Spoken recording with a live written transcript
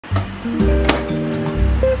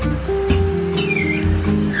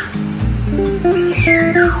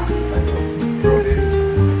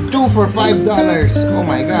Two for $5. Oh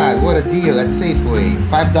my god, what a deal at Safeway.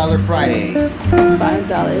 $5 Fridays.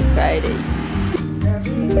 $5 Fridays.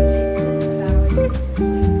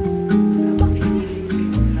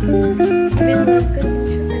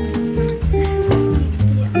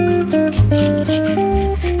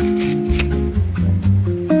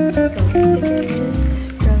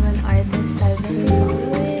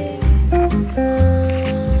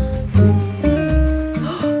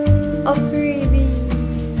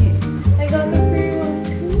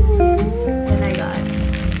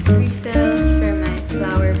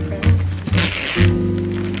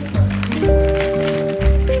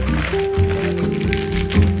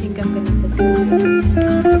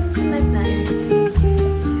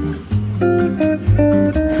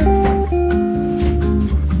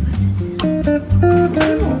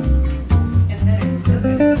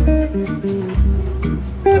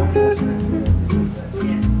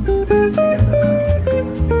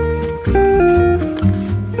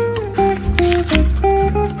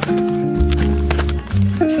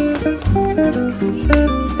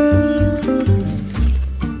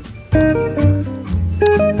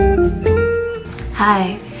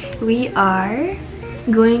 Hi, we are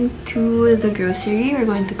going to the grocery. We're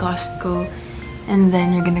going to Costco and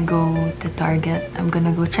then we're gonna go to Target. I'm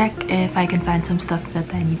gonna go check if I can find some stuff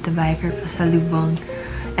that I need to buy for pasalubong.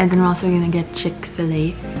 And then we're also gonna get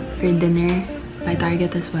Chick-fil-A for dinner by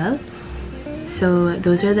Target as well. So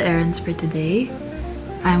those are the errands for today.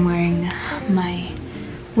 I'm wearing my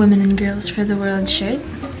Women and Girls for the World shirt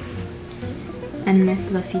and my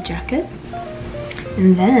fluffy jacket.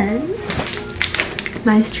 And then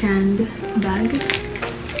my strand bag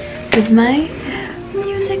with my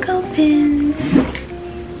musical pins.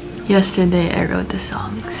 Yesterday I wrote a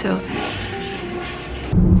song, so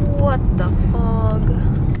what the fog?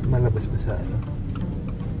 Malabas ba sa ano?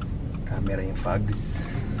 Camera yung fogs.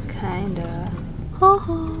 Kinda.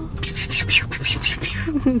 Haha.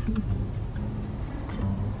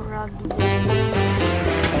 Froggy.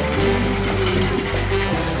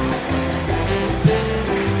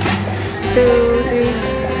 2, 3.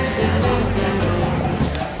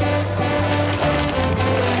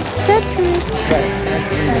 Tetris.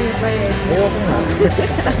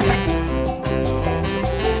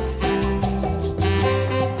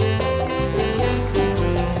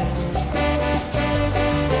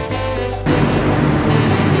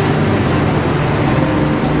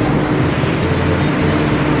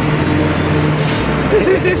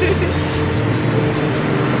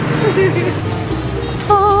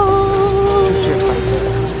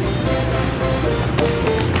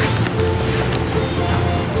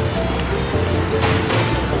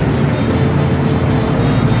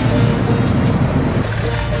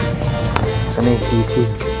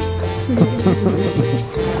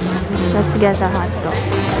 Let's get a hot dog.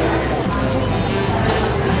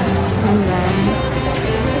 And then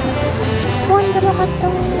one little hot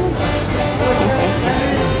dog.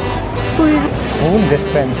 Spoon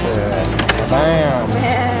dispenser. Bam!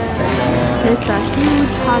 Yeah. It's a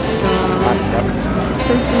huge hot dog.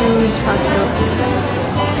 It's a huge hot dog.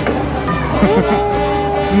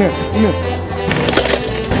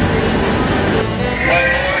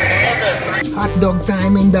 Hot dog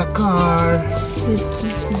time in the car.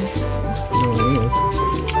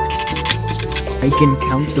 I can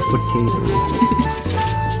count the potatoes.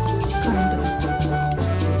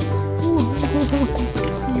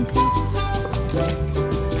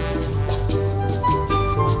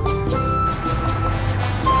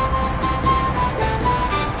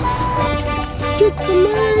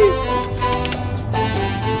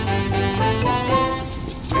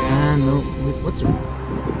 No, what's wrong?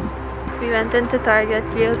 We went into Target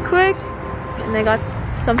real quick and I got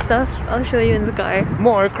some stuff. I'll show you in the car.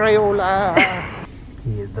 More Crayola!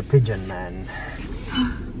 He is the pigeon man.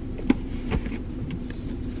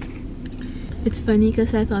 It's funny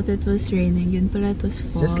because I thought it was raining. Yun pala it was fog.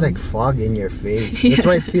 It's just like fog in your face. That's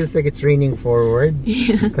why it feels like it's raining forward.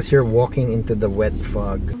 Yeah. Because you're walking into the wet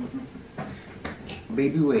fog.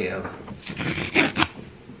 Baby whale.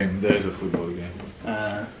 There's a football game.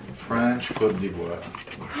 French Côte d'Ivoire.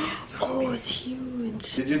 Oh, it's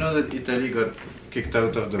huge. Did you know that Italy got kicked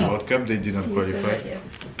out of the World Cup? They did not qualify.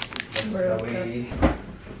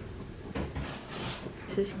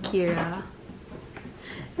 This is Kira.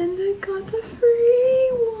 And I got a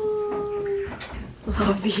free one.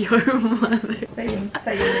 Love your mother.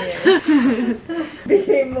 Sa'yo na yan.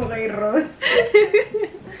 Bigay mo kay Rose.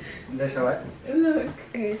 There's a what? Look,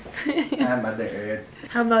 Earth. Mother Earth.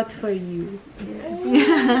 How about for you?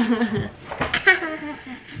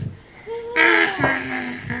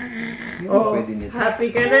 Oh, pwede nito. Happy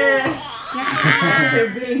ka na! After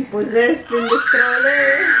being possessed in the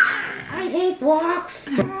stroller. I hate walks.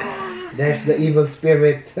 There's the evil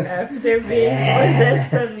spirit. After being possessed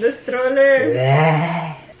in the stroller.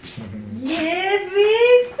 Give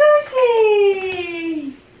me sushi!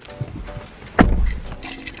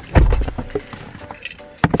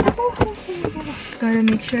 Gotta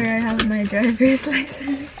make sure I have my driver's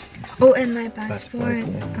license. Oh, and my passport.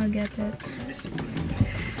 I'll get it.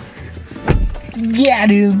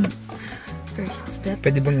 Get him! First step.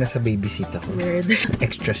 Pwede bang nasa baby seat ako? Weird.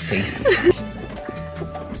 Extra safe.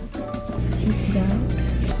 Seat belt.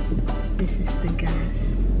 This is the gas.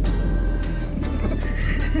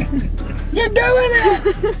 You're doing it!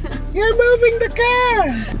 You're moving the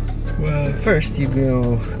car! Well, first you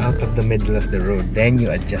go out of the middle of the road, then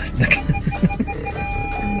you adjust the car.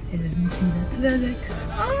 I didn't see that. Relax.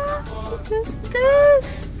 What's this?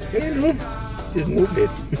 Just move it.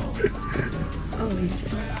 Oh, we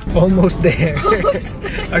just... Almost there. Almost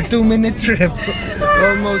there. Our 2-minute trip.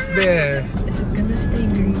 Almost there. Is it gonna stay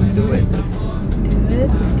green? Do it. Do it?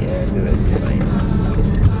 Yeah, do it. Fine.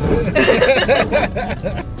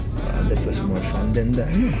 Wow, that was more fun than the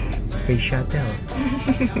space shuttle.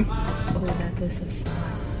 Oh, that was a spot.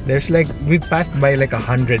 There's like, we passed by like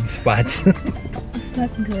 100 spots. Is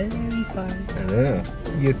that good? Very fun. I don't know.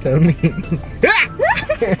 You tell me.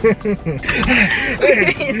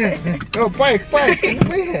 Oh, park! Ano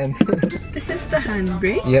ba yan? This is the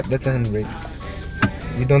handbrake? Yep, that's a handbrake.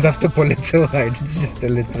 You don't have to pull it so hard. It's just a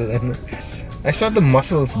little. I saw the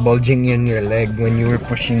muscles bulging in your leg when you were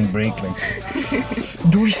pushing brake. Like,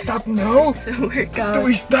 do we stop now? It's a workout. Do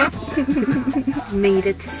we stop? Made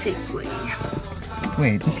it safely.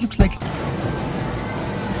 Wait, this looks like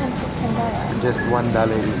just $1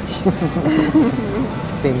 each.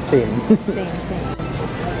 Same. Same.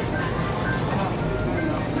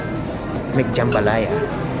 Let's make jambalaya.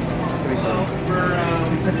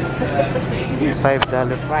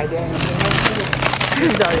 $5 Friday.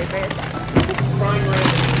 $5 for it.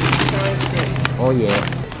 Oh yeah.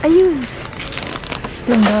 Ayun!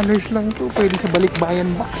 $10 lang to. Pwede sa balikbayan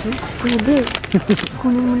box. Pwede.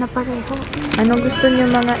 Kunin mo na pareho. Anong gusto niyo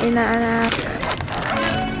mga inaanak?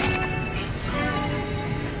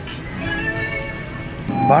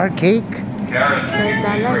 Bar cake? $5.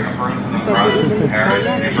 Pwede inulit pa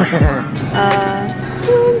yan.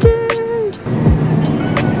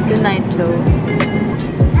 Good night though.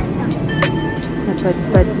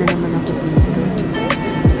 Napadpad na naman ako dito.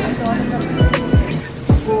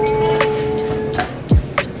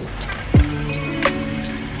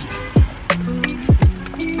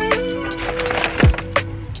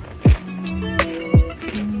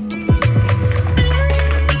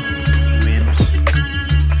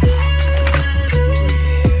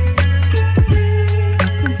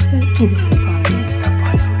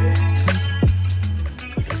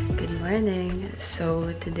 Good morning. So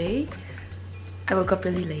today I woke up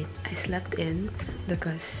really late. I slept in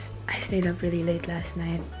because I stayed up really late last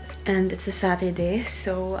night. And it's a Saturday,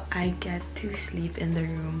 so I get to sleep in the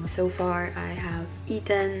room. So far I have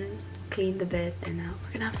eaten, cleaned a bit, and now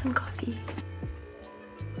we're gonna have some coffee.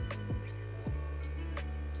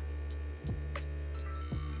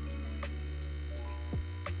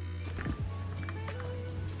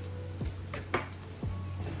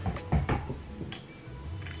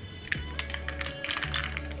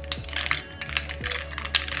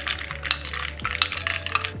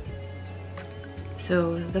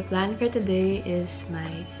 So the plan for today is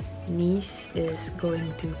my niece is going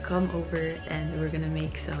to come over and we're gonna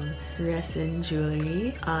make some resin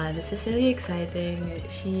jewelry. This is really exciting.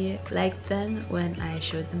 She liked them when I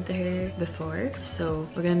showed them to her before, so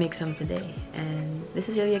we're gonna make some today. And this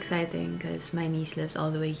is really exciting because my niece lives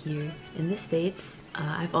all the way here in the States.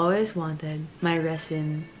 I've always wanted my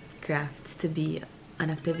resin crafts to be an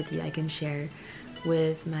activity I can share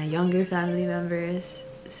with my younger family members.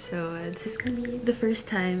 So this is gonna be the first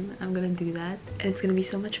time I'm gonna do that, and it's gonna be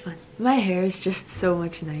so much fun. My hair is just so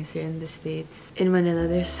much nicer in the States. In Manila,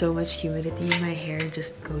 there's so much humidity, my hair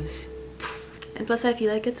just goes poof. And plus I feel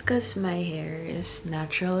like it's because my hair is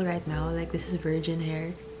natural right now, like this is virgin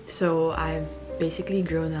hair. So I've basically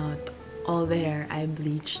grown out all the hair I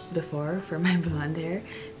bleached before for my blonde hair.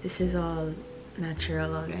 This is all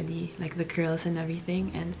natural already, like the curls and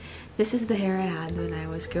everything, and this is the hair I had when I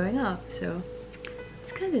was growing up, so it's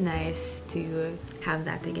kind of nice to have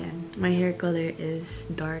that again. My hair color is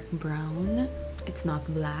dark brown. It's not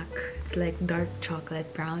black. It's like dark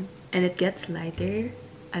chocolate brown. And it gets lighter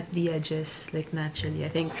at the edges, like naturally. I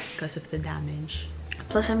think because of the damage.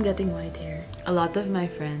 Plus, I'm getting white hair. A lot of my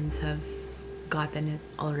friends have gotten it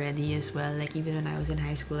already as well. Like even when I was in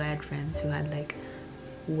high school, I had friends who had like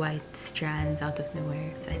white strands out of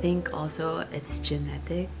nowhere. So I think also it's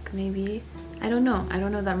genetic, maybe. I don't know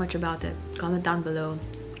that much about it. Comment down below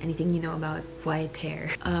anything you know about white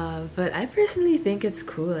hair. But I personally think it's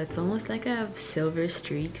cool. It's almost like I have silver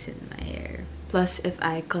streaks in my hair. Plus, if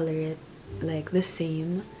I color it like the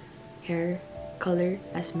same hair color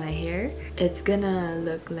as my hair, it's gonna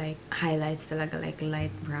look like highlights talaga, like light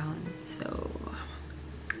brown. So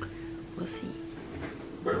we'll see.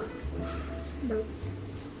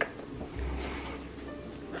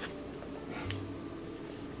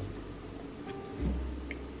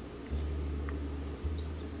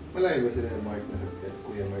 Malayo ba sila ng Mark na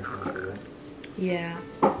Kuya Mark na sila? Yeah,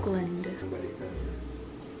 Oakland. Balikan.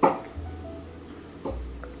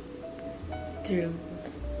 True.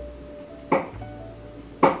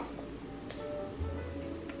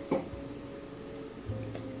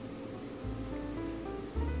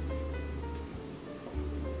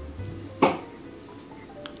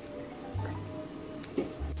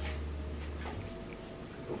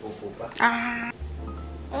 Pupupo pa.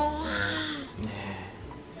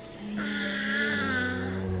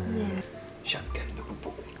 Shotgun na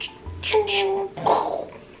pupo.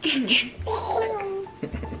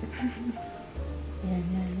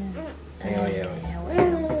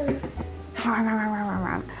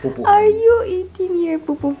 Are you eating your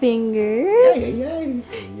poo fingers?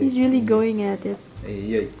 He's really going at it.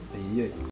 Ay, ay, ay, ay.